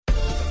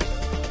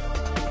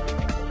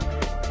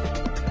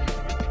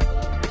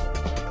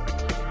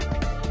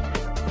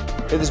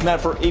Hey, this is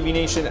Matt for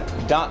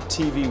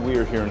AVNation.tv. We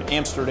are here in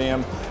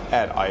Amsterdam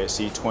at ISE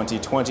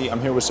 2020. I'm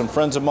here with some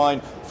friends of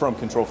mine from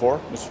Control4,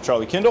 Mr.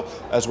 Charlie Kindle,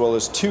 as well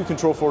as two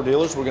Control4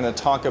 dealers. We're going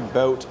to talk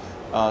about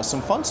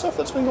some fun stuff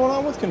that's been going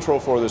on with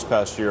Control4 this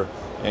past year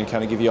and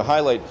kind of give you a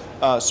highlight.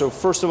 So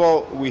first of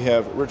all, we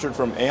have Richard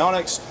from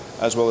Aonix,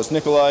 as well as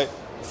Nikolai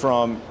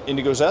from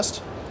Indigo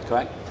Zest.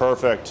 Correct.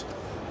 Perfect.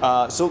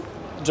 So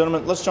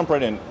gentlemen, let's jump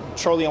right in.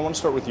 Charlie, I want to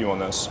start with you on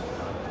this.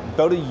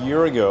 About a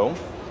year ago,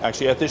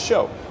 actually at this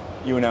show,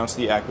 you announced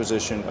the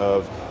acquisition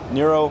of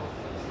Nero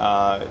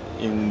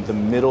in the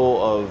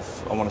middle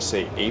of, I want to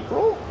say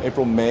April,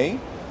 May.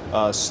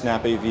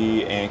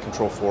 SnapAV and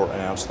Control4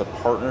 announced the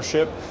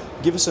partnership.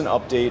 Give us an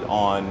update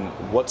on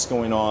what's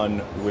going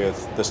on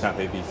with the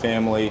SnapAV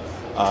family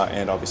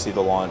and obviously the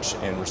launch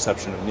and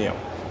reception of Neo.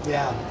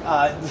 Yeah,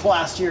 the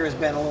last year has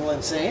been a little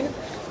insane.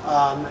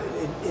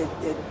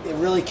 It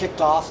really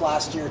kicked off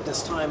last year at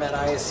this time at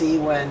ISE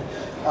when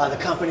the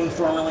company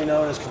formerly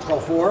known as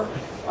Control4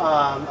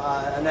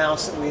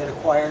 announced that we had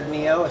acquired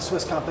Neo, a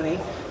Swiss company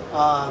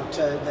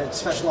that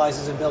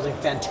specializes in building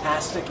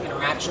fantastic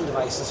interaction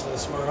devices for the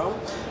smart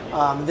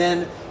home.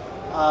 Then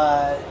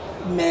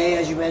May,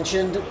 as you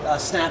mentioned,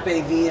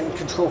 SnapAV and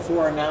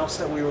Control4 announced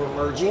that we were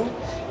merging,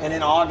 and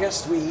in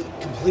August we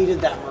completed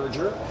that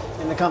merger,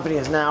 and the company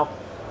is now,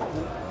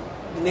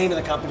 the name of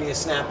the company is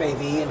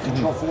SnapAV, and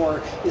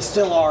Control4 is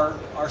still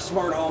our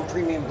smart home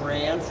premium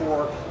brand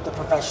for the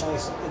professionally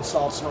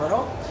installed smart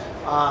home.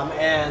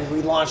 And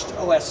we launched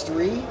OS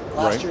 3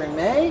 last year in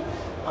May.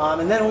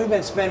 And then we've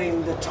been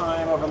spending the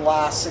time over the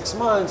last 6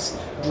 months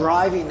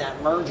driving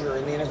that merger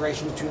and the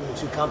integration between the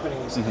two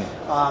companies.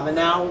 And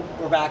now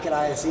we're back at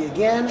ISE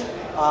again.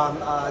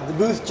 The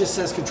booth just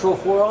says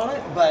Control4 on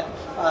it, but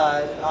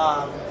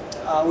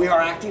we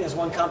are acting as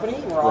one company.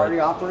 We're already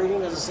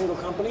operating as a single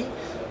company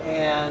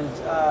and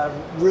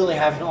really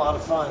having a lot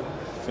of fun.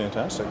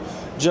 Fantastic.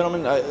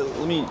 Gentlemen,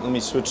 let me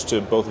switch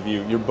to both of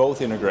you. You're both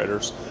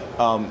integrators.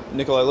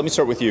 Nikolai, let me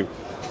start with you.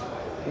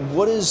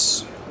 What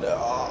is,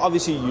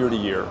 obviously year to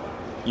year,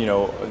 you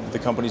know, the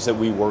companies that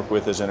we work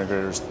with as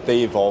integrators,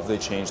 they evolve, they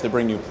change, they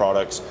bring new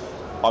products.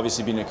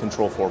 Obviously being a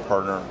Control4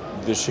 partner,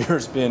 this year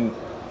has been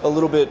a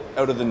little bit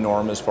out of the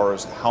norm as far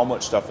as how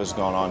much stuff has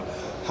gone on.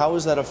 How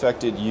has that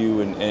affected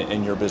you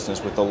and your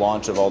business with the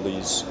launch of all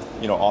these,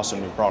 you know, awesome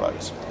new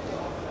products?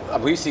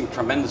 We've seen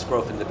tremendous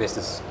growth in the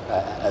business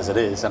as it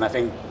is, and I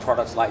think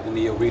products like the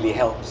Neo really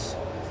helps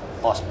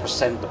us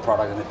present the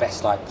product in the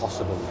best light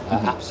possible.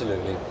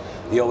 Absolutely.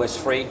 The OS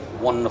 3,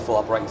 wonderful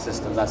operating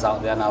system that's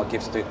out there now,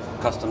 gives the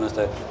customers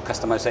the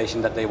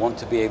customization that they want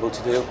to be able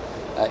to do.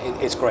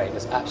 It's great,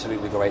 it's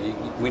absolutely great.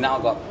 We now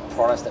got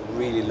products that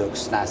really look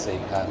snazzy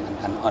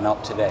and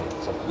up to date.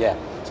 So yeah,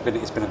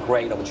 it's been a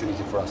great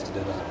opportunity for us to do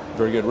that.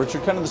 Very good.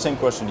 Richard, kind of the same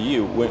question to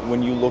you.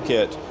 When you look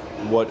at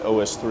what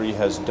OS 3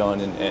 has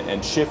done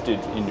and shifted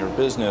in your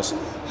business,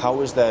 how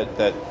has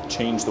that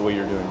changed the way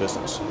you're doing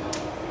business?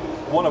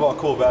 One of our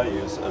core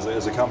values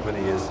as a company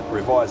is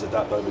revise,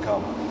 adapt,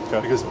 overcome.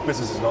 Okay. Because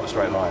business is not a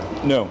straight line.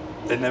 No.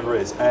 It never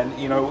is. And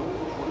you know,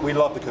 we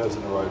love the curves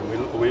in the road.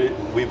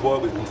 We've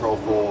worked with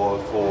Control4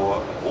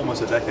 for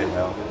almost a decade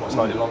now,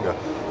 slightly longer.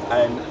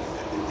 And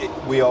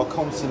we are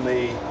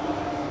constantly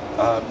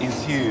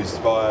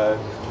enthused by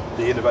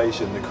the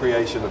innovation, the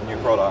creation of new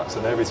products,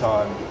 and every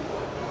time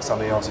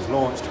something else is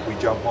launched, we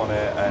jump on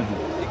it, and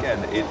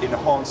again, it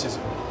enhances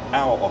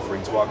our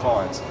offering to our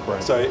clients.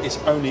 Right. So it's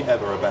only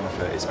ever a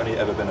benefit. It's only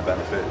ever been a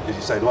benefit. As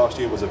you say, last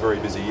year was a very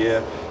busy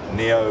year.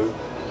 Neo,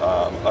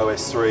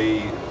 OS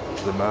 3,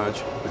 the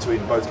merge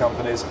between both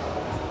companies.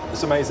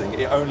 It's amazing.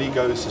 It only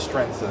goes to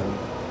strengthen,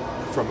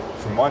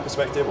 from my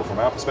perspective or from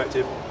our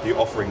perspective, the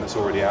offering that's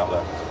already out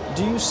there.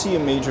 Do you see a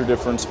major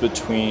difference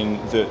between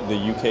the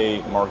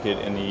UK market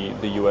and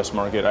the US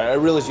market? I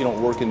realize you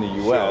don't work in the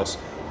US,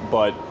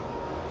 but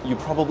you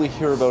probably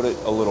hear about it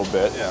a little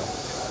bit. Yeah.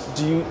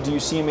 Do you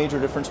see a major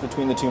difference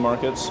between the two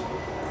markets?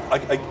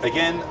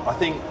 Again, I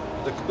think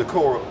the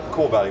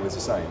core value is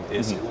the same.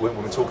 Is when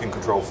we're talking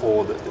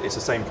Control4, it's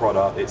the same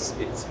product. It's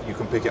you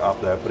can pick it up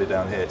there, put it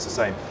down here. It's the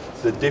same.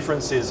 The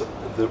difference is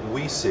that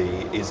we see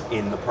is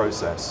in the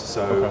process.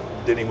 So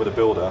dealing with a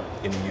builder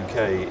in the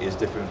UK is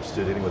different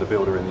to dealing with a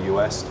builder in the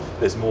US.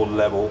 There's more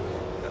levels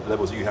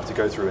that you have to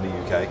go through in the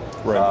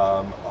UK.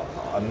 Right.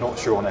 I'm not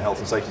sure on the health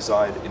and safety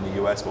side in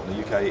the US, but in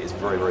the UK it's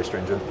very, very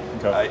stringent.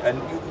 Okay.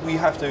 And we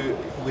have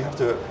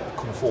to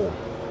conform.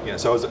 You know,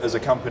 so as a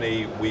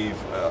company,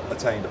 we've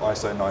attained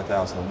ISO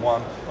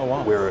 9001. Oh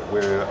wow!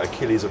 We're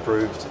Achilles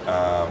approved.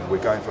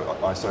 We're going for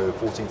ISO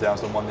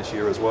 14001 this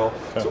year as well.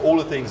 Okay. So all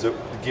the things that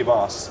give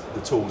us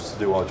the tools to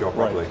do our job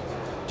properly.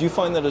 Right. Do you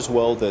find that as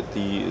well, that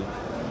the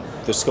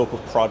scope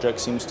of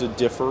projects seems to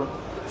differ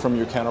from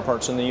your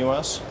counterparts in the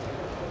US?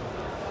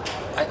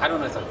 I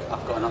don't know if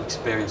I've got enough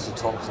experience to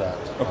talk to that.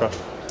 Okay.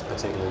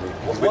 Particularly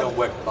because we don't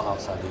work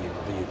outside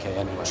the UK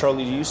anyway.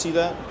 Charlie, do you see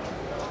that?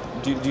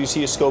 Do you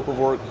see a scope of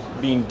work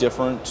being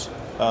different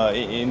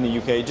in the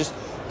UK? Just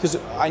because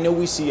I know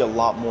we see a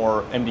lot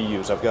more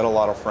MDUs. I've got a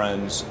lot of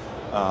friends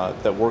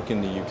that work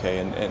in the UK,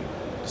 and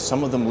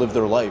some of them live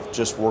their life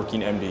just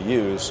working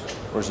MDUs,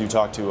 whereas you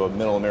talk to a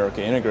middle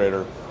America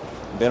integrator,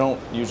 they don't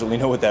usually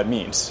know what that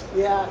means.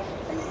 Yeah,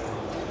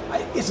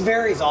 it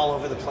varies all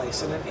over the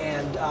place,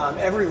 and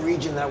every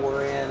region that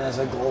we're in as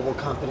a global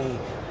company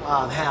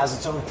has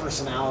its own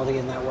personality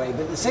in that way.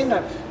 But at the same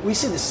time, we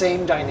see the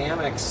same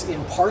dynamics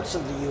in parts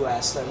of the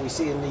U.S. that we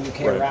see in the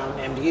UK around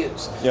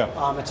MDUs.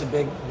 Yeah. It's a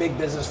big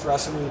business for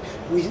us, and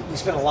we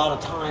spend a lot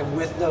of time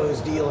with those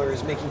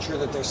dealers, making sure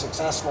that they're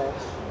successful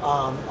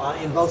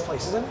in both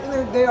places.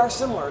 And they are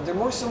similar. They're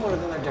more similar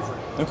than they're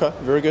different. Okay,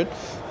 very good.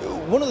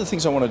 One of the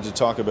things I wanted to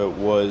talk about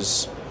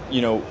was,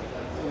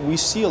 we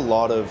see a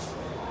lot of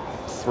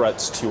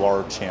threats to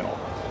our channel,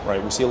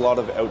 right? We see a lot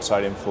of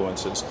outside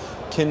influences.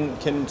 Can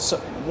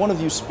one of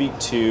you speak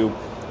to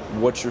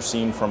what you're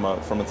seeing from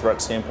a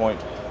threat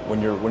standpoint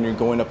when you're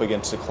going up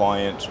against a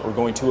client or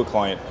going to a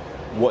client,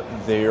 what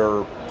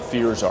their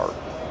fears are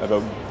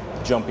about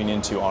jumping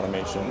into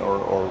automation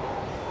or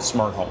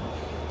smart home?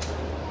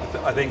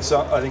 I think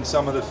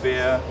some of the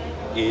fear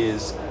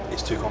is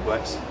too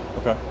complex.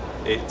 Okay.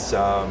 It's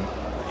I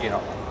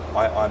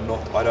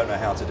don't know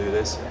how to do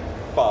this.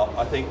 But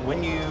I think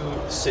when you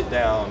sit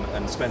down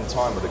and spend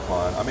time with a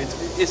client, I mean,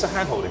 it's a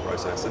hand-holding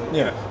process. And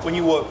when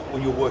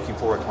you're working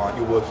for a client,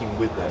 you're working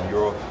with them.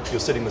 You're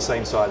sitting the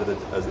same side of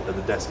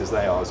the desk as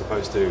they are, as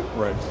opposed to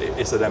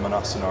it's a them and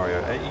us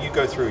scenario. And you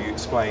go through, you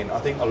explain. I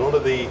think a lot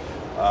of the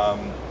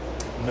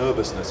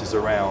nervousness is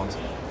around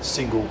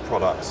single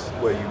products,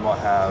 where you might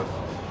have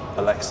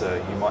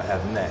Alexa, you might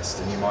have Nest,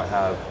 and you might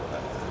have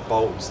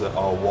bulbs that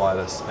are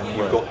wireless, and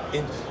you've got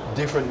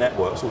different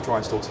networks all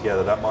trying to talk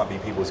together. That might be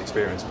people's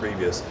experience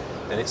previous,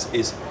 and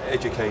it's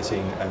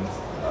educating and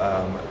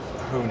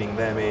honing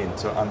them in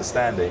to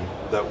understanding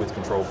that with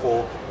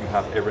Control4 you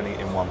have everything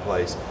in one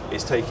place.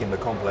 It's taking the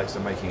complex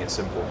and making it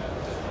simple.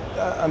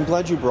 I'm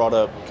glad you brought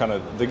up kind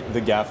of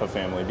the GAFA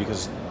family,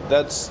 because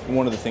that's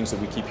one of the things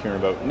that we keep hearing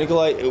about.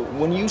 Nikolai,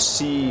 when you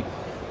see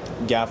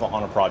GAFA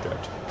on a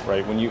project,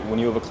 right? When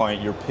you have a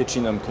client, you're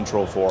pitching them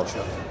Control4,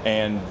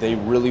 and they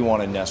really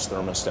want a Nest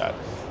thermostat.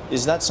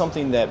 Is that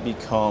something that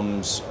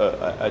becomes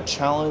a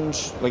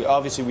challenge? Like,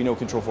 obviously we know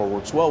Control4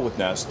 works well with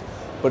Nest,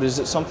 but is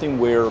it something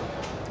where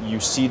you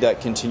see that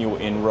continual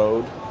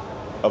inroad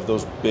of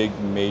those big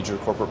major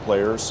corporate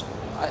players?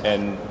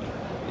 And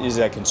is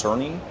that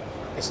concerning?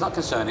 It's not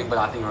concerning, but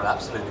I think it will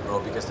absolutely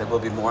grow, because there will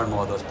be more and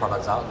more of those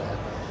products out there.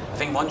 I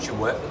think once you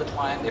work with a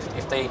client,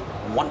 if they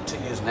want to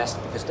use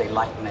Nest because they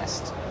like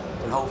Nest,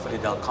 then hopefully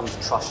they'll come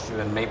to trust you,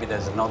 and maybe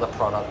there's another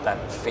product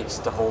that fits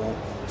the whole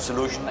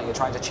solution that you're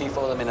trying to achieve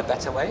for them in a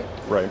better way.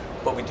 Right.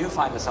 But we do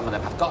find that some of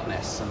them have got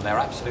Nests, and they're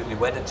absolutely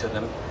wedded to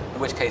them, in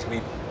which case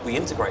we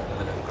integrate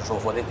them in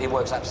Control4. It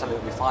works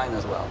absolutely fine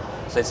as well.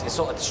 So it's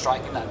sort of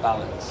striking that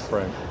balance.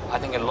 Right. I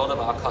think a lot of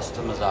our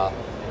customers are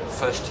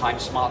first-time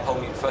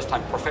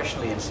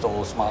professionally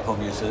installed smart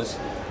home users.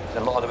 A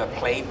lot of them have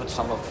played with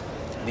some of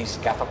these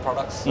GAFA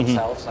products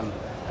themselves, and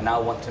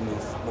now want to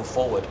move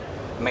forward.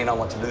 May not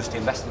want to lose the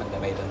investment they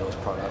made in those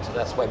products, so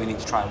that's why we need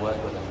to try and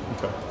work with them.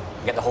 Okay.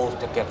 Get the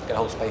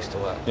whole space to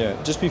work. Yeah.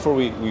 Just before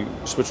we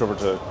switch over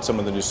to some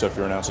of the new stuff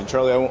you're announcing,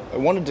 Charlie, I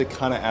wanted to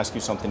kind of ask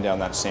you something down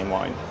that same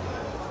line.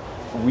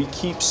 We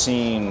keep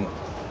seeing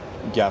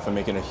GAFA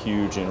making a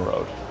huge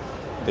inroad.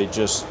 They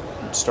just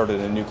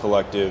started a new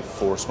collective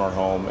for smart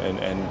home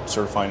and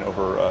certifying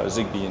over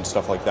Zigbee and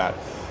stuff like that.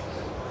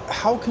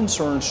 How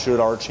concerned should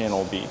our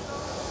channel be?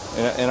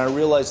 And I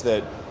realize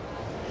that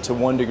to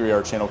one degree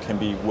our channel can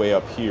be way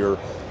up here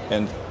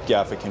and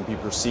GAFA can be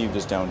perceived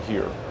as down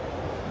here.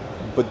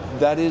 But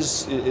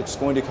it's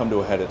going to come to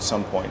a head at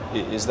some point.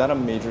 Is that a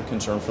major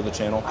concern for the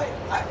channel?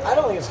 I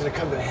don't think it's going to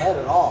come to a head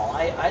at all.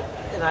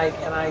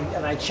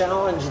 I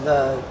challenge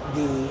the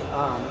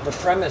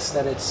premise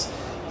that it's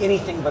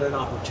anything but an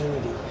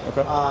opportunity.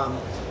 Okay.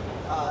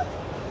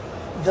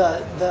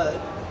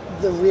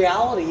 The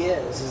reality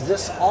is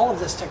this all of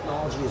this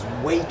technology is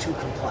way too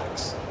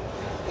complex.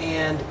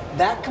 And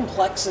that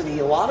complexity,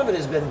 a lot of it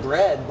has been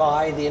bred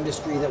by the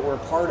industry that we're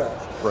a part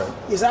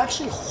of, is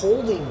actually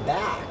holding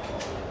back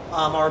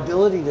our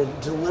ability to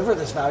deliver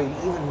this value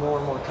to even more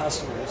and more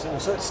customers.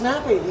 And so at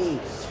SnapAV,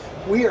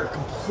 we are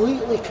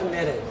completely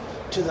committed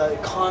to the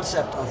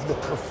concept of the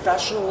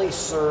professionally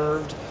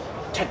served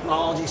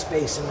technology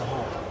space in the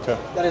home. Okay.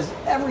 That is,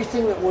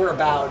 everything that we're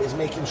about is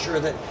making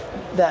sure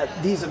that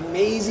these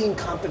amazing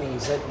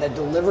companies that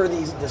deliver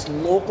this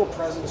local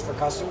presence for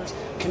customers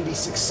can be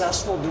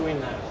successful doing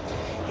that.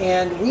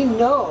 And we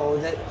know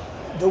that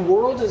the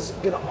world is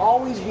going to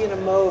always be in a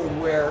mode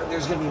where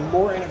there's going to be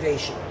more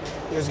innovation.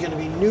 There's going to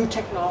be new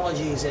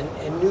technologies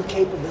and new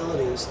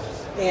capabilities.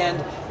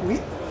 And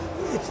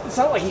it's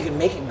not like you can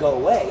make it go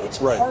away. It's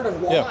part of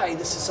why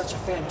this is such a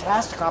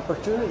fantastic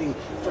opportunity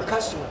for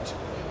customers.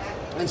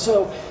 And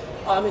so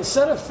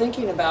instead of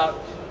thinking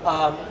about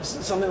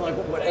something like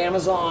what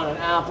Amazon and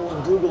Apple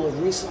and Google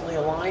have recently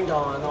aligned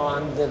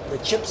on the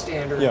chip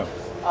standard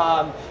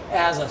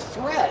as a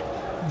threat,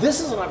 this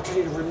is an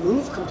opportunity to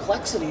remove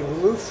complexity and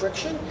remove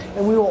friction,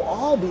 and we will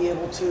all be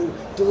able to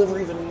deliver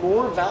even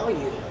more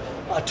value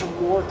to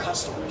more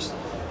customers.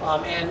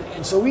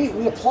 And so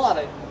we applaud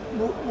it.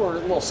 We're a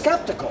little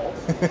skeptical,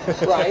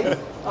 right?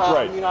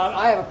 Right. You know,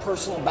 I have a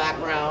personal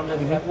background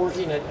at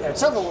working at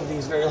several of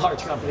these very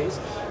large companies,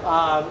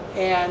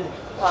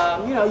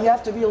 you know, you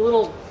have to be a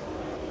little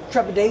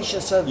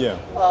trepidatious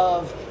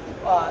of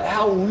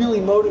how really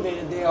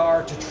motivated they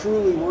are to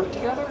truly work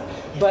together.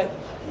 But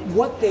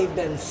what they've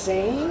been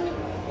saying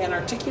and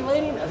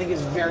articulating, I think,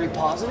 is very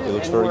positive. It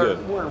looks very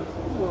good. We're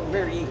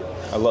very eager.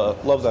 I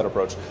love that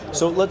approach.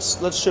 So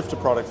let's shift to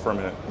product for a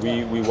minute.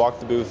 We walked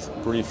the booth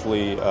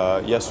briefly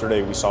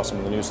yesterday. We saw some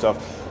of the new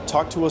stuff.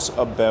 Talk to us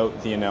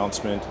about the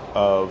announcement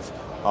of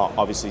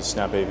obviously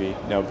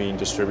SnapAV now being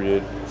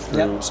distributed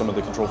through some of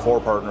the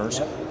Control4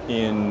 partners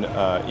in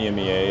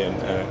EMEA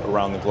and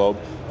around the globe,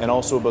 and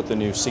also about the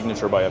new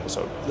signature by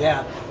episode.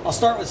 Yeah, I'll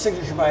start with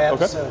signature by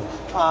episode.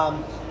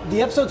 Okay. The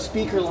episode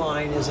speaker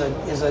line is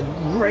a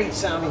great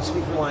sounding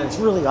speaker line. It's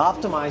really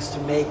optimized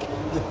to make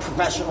the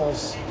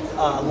professionals'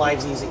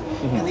 lives easy.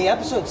 Mm-hmm. And the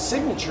episode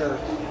signature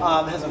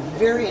has a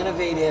very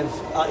innovative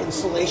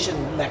installation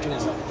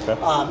mechanism. Okay.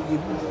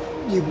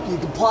 You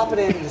can plop it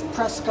in, you just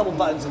press a couple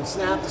buttons and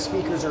snap, the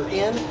speakers are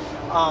in.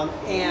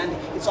 And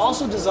it's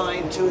also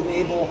designed to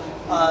enable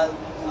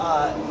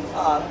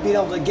being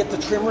able to get the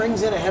trim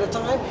rings in ahead of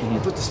time. Mm-hmm. You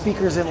put the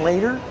speakers in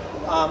later,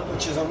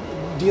 which is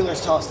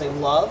dealers tell us they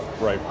love.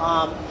 Right.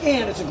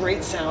 And it's a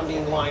great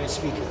sounding line of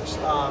speakers.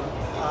 And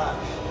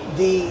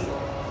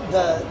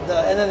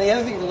then the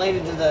other thing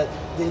related to the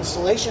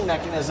installation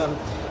mechanism,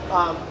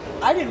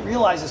 I didn't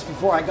realize this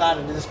before I got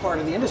into this part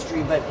of the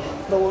industry, but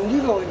when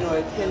you go into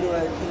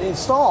an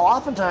install,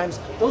 oftentimes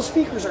those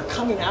speakers are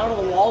coming out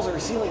of the walls or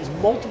ceilings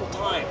multiple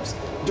times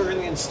during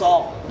the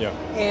install. Yeah.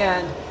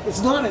 And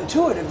it's not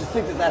intuitive to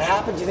think that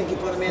happens. You think you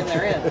put them in,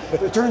 they're in.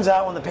 But it turns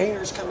out when the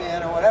painters come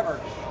in or whatever,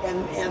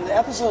 and the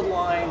episode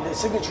line, the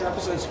signature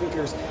episode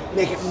speakers,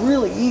 make it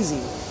really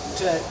easy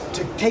to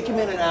take them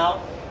in and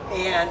out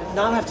and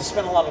not have to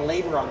spend a lot of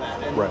labor on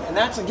that. And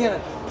that's, again,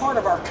 part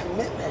of our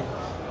commitment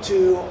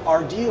to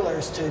our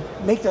dealers to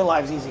make their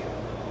lives easier.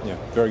 Yeah,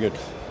 very good.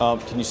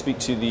 Can you speak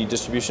to the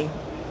distribution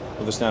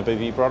of the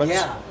SnapAV products?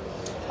 Yeah.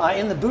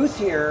 In the booth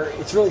here,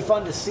 it's really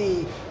fun to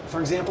see,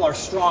 for example, our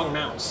strong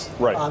mounts,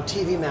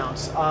 TV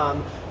mounts,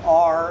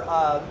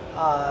 our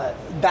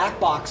back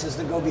boxes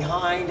that go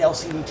behind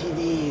LCD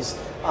TVs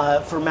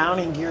for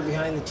mounting gear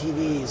behind the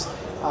TVs,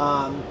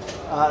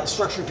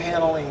 structured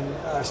paneling,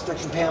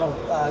 structured panel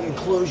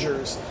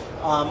enclosures,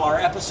 our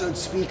episode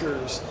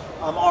speakers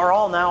are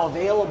all now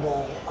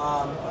available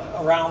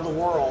around the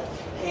world.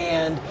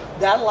 And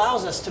that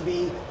allows us to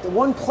be the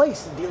one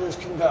place that dealers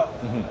can go.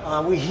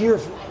 Mm-hmm. We hear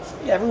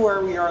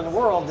everywhere we are in the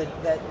world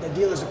that the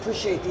dealers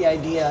appreciate the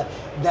idea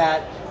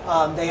that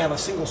they have a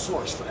single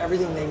source for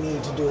everything they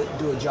need to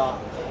do a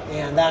job.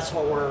 And that's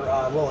what we're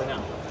rolling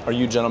out. Are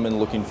you gentlemen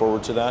looking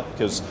forward to that?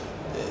 Because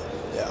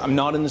I'm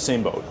not in the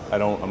same boat.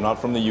 I'm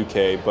not from the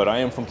UK, but I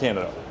am from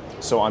Canada.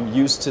 So I'm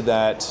used to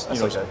that.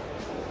 That's okay.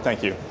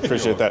 Thank you.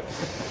 Appreciate that.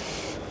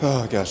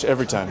 Oh gosh,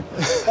 every time.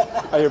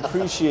 I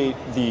appreciate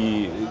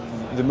the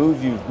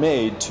move you've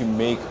made to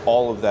make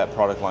all of that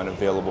product line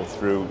available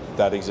through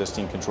that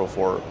existing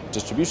Control4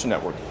 distribution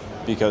network,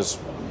 because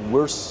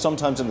we're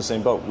sometimes in the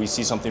same boat. We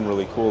see something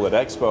really cool at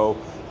Expo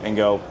and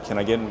go, can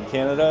I get it in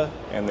Canada?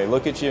 And they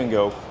look at you and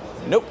go,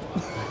 nope.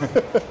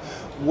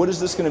 What is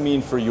this going to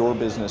mean for your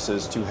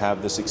businesses to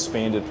have this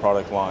expanded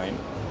product line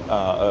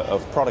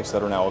of products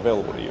that are now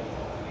available to you?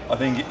 I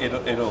think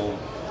it'll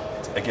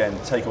again,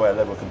 take away a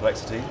level of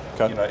complexity.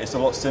 Okay. You know, it's a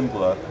lot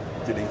simpler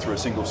dealing through a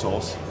single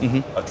source,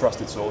 a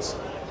trusted source.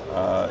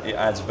 It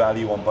adds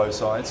value on both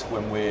sides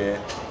when we're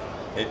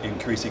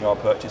increasing our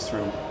purchase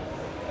through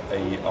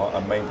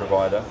a main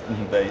provider.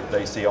 Mm-hmm.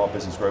 They see our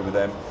business grow with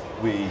them.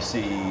 We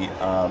see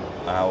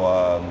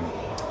our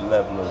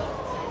level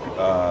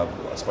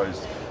of, I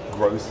suppose,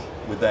 growth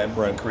with them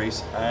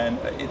increase, and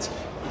it's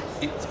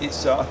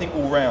I think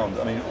all round.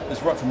 I mean,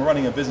 it's right from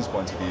running a business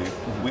point of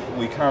view.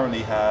 We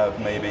currently have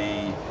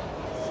maybe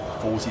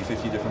 40,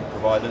 50 different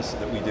providers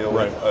that we deal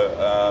with.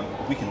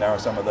 If we can narrow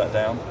some of that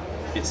down,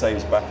 it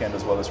saves back end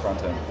as well as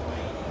front end.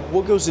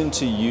 What goes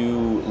into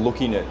you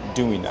looking at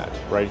doing that,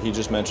 right? He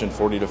just mentioned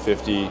 40 to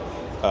 50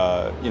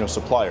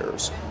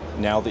 suppliers.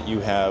 Now that you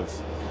have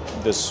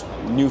this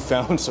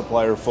newfound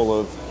supplier full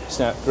of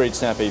great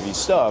SnapAV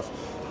stuff,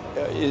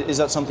 is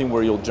that something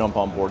where you'll jump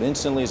on board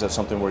instantly? Is that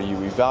something where you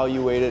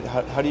evaluate it?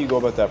 How do you go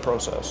about that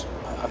process?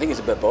 I think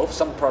it's a bit of both.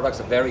 Some products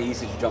are very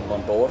easy to jump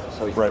on board.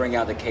 So if you bring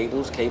out the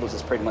cables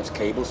is pretty much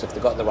cables. So if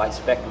they've got the right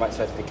spec, the right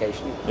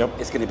certification,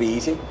 it's going to be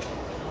easy.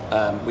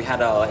 We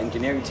had our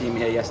engineering team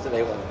here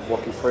yesterday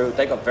walking through.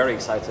 They got very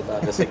excited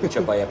about the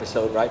signature by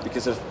episode, right?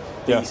 Because of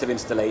the ease of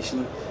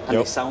installation. And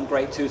they sound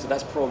great too, so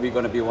that's probably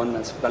going to be one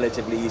that's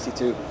relatively easy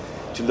to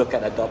look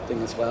at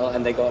adopting as well.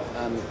 And they got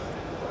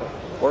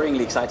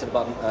worryingly excited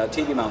about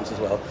TV mounts as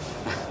well.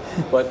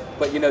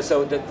 but you know,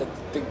 so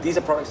these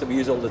are products that we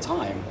use all the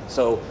time.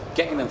 So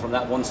getting them from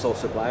that one source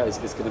supplier is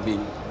going to be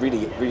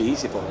really, really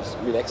easy for us.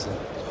 Really excellent.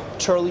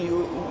 Charlie,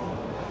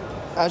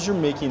 as you're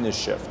making this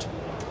shift,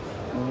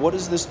 what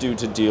does this do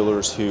to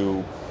dealers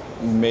who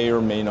may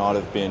or may not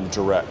have been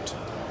direct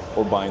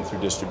or buying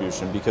through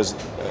distribution? Because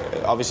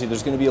obviously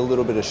there's going to be a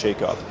little bit of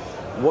shakeup.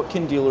 What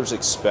can dealers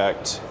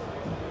expect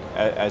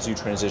as you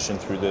transition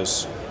through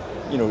this,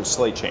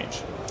 slight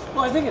change?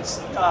 Well, I think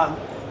it's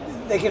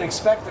they can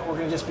expect that we're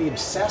going to just be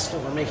obsessed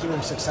over making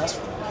them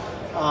successful,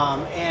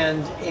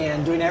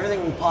 and doing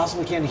everything we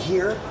possibly can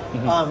here,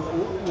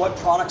 what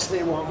products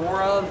they want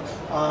more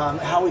of,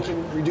 how we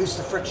can reduce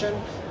the friction,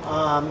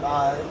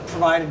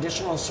 provide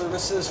additional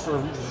services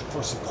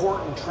for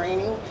support and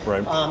training,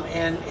 right.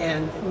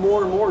 And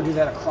more do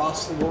that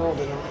across the world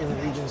in the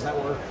regions that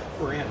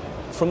we're in.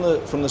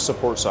 From the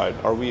support side,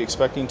 are we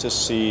expecting to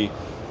see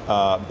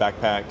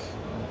Backpack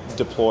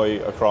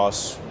deploy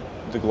across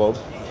the globe?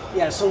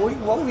 Yeah, so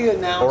what we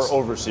announced... Or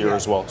Overseer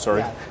as well,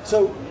 sorry. Yeah.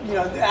 So,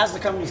 as the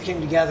companies came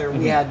together,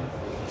 we had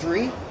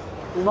 3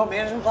 remote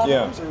management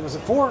platforms, or was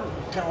it 4?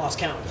 Kind of lost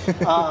count.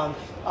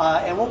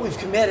 And what we've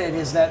committed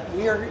is that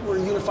we're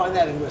unifying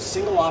that into a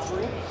single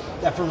offering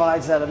that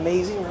provides that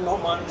amazing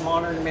remote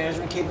monitoring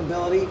management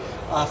capability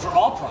for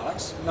all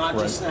products, not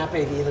just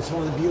SnapAV. That's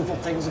one of the beautiful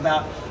things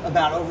about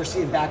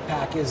Overseer and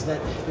Backpack is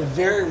that the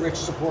very rich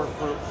support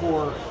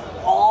for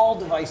all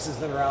devices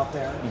that are out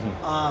there,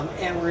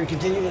 and we're going to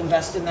continue to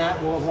invest in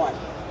that worldwide.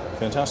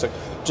 Fantastic.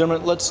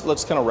 Gentlemen,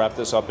 let's kind of wrap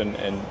this up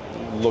and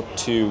look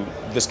to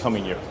this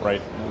coming year,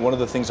 right? One of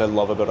the things I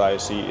love about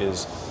ISE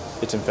is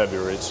it's in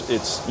February.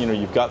 It's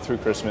you've got through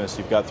Christmas,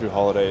 you've got through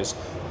holidays,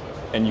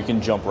 and you can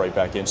jump right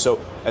back in. So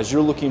as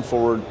you're looking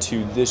forward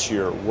to this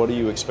year, what are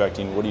you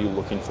expecting? What are you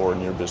looking for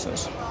in your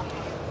business?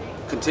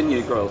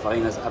 Continued growth. I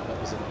think there's a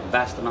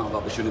vast amount of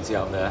opportunity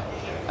out there.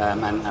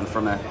 And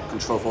from a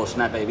Control4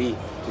 SnapAV,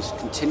 just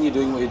continue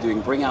doing what you're doing,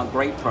 bring out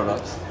great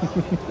products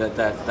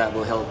that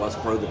will help us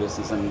grow the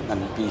business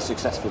and be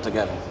successful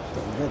together.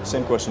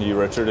 Same question to you,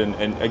 Richard, and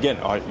again,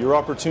 your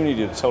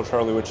opportunity to tell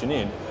Charlie what you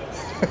need.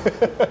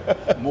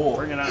 More.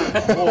 Bring it on.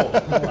 More.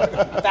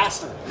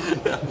 Faster.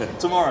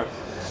 Tomorrow.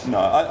 No,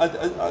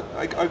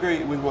 I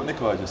agree with what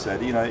Nikolai just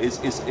said.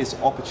 It's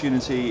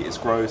opportunity, it's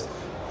growth,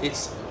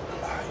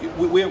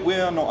 we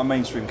are not a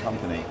mainstream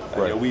company.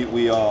 Right.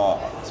 We are.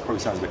 It probably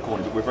sounds a bit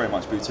corny, but we're very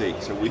much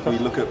boutique. So we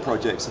look at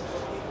projects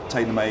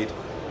tailor-made,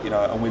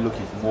 and we're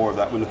looking for more of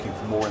that. We're looking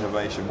for more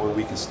innovation where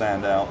we can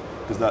stand out,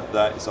 because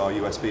that is our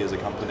USP as a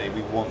company.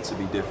 We want to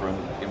be different,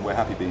 and we're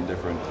happy being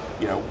different.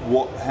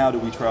 How do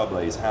we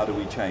trailblaze? How do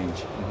we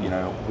change?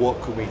 What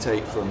could we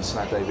take from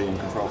SnapAV and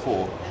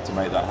Control4 to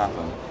make that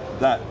happen?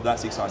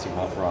 That's the exciting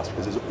part for us,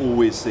 because there's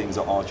always things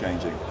that are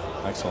changing.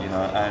 Excellent.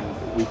 And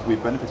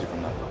we've benefited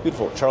from that.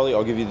 Beautiful. Charlie,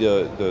 I'll give you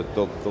the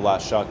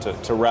last shot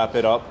to wrap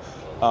it up.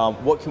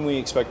 What can we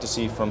expect to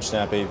see from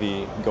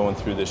SnapAV going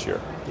through this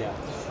year? Yeah,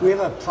 we have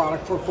a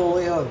product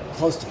portfolio of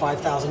close to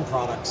 5,000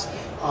 products.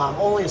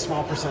 Only a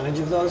small percentage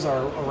of those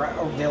are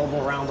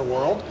available around the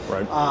world.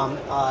 Right.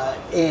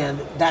 And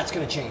that's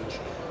going to change.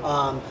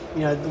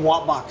 The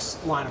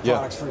Wattbox line of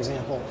products, for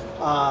example.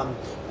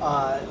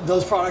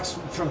 Those products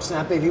from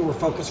SnapAV were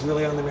focused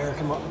really on the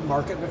American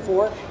market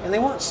before, and they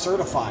weren't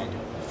certified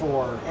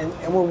for,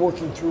 and we're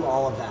working through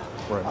all of that.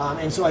 Right.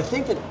 And so I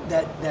think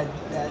that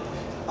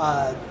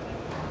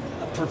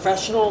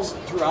professionals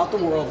throughout the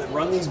world that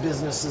run these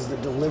businesses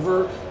that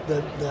deliver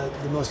the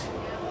most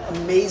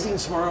amazing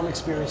smart home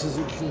experiences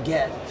you can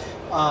get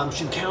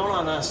should count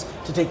on us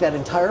to take that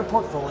entire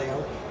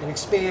portfolio and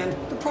expand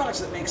the products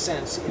that make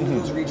sense into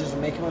those regions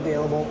and make them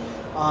available.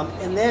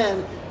 And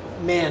then,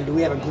 man, do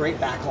we have a great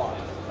backlog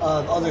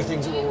of other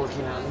things that we're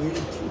working on.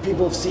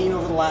 People have seen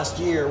over the last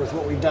year with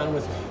what we've done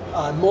with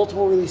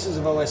multiple releases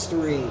of OS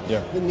 3,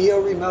 the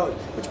Neo Remote,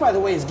 which by the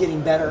way is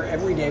getting better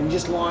every day. We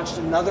just launched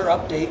another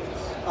update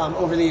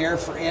over the air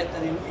for it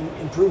that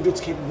improved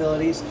its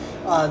capabilities.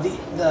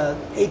 The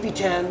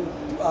AP10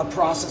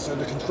 processor,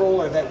 the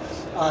controller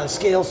that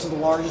scales to the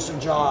largest of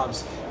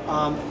jobs.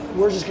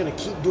 We're just going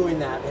to keep doing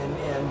that,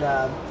 and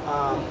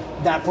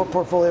that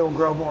portfolio will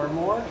grow more and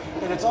more.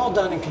 And it's all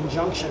done in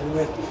conjunction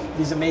with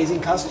these amazing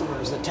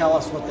customers that tell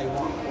us what they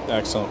want.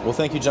 Excellent. Well,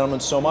 thank you,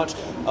 gentlemen, so much.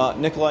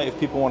 Nikolai, if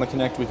people want to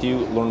connect with you,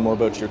 learn more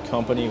about your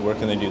company, where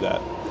can they do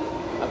that?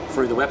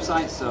 Through the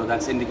website, so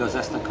that's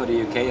indigozest.co.uk,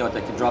 or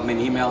they can drop me an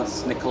email.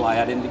 It's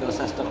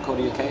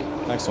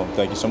nikolai@indigozest.co.uk. Excellent.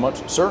 Thank you so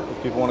much. Sir,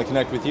 if people want to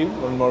connect with you,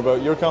 learn more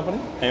about your company?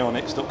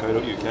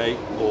 aonx.co.uk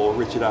or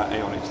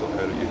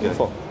richard@aonx.co.uk.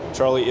 Beautiful.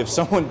 Charlie, if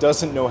someone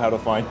doesn't know how to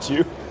find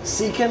you,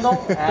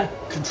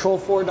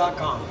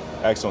 ckindle@control4.com.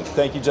 Excellent.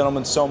 Thank you,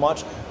 gentlemen, so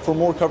much. For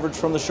more coverage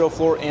from the show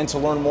floor and to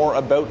learn more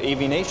about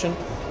AVNation,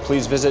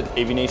 please visit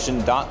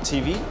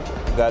avnation.tv.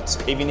 That's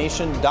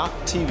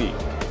avnation.tv.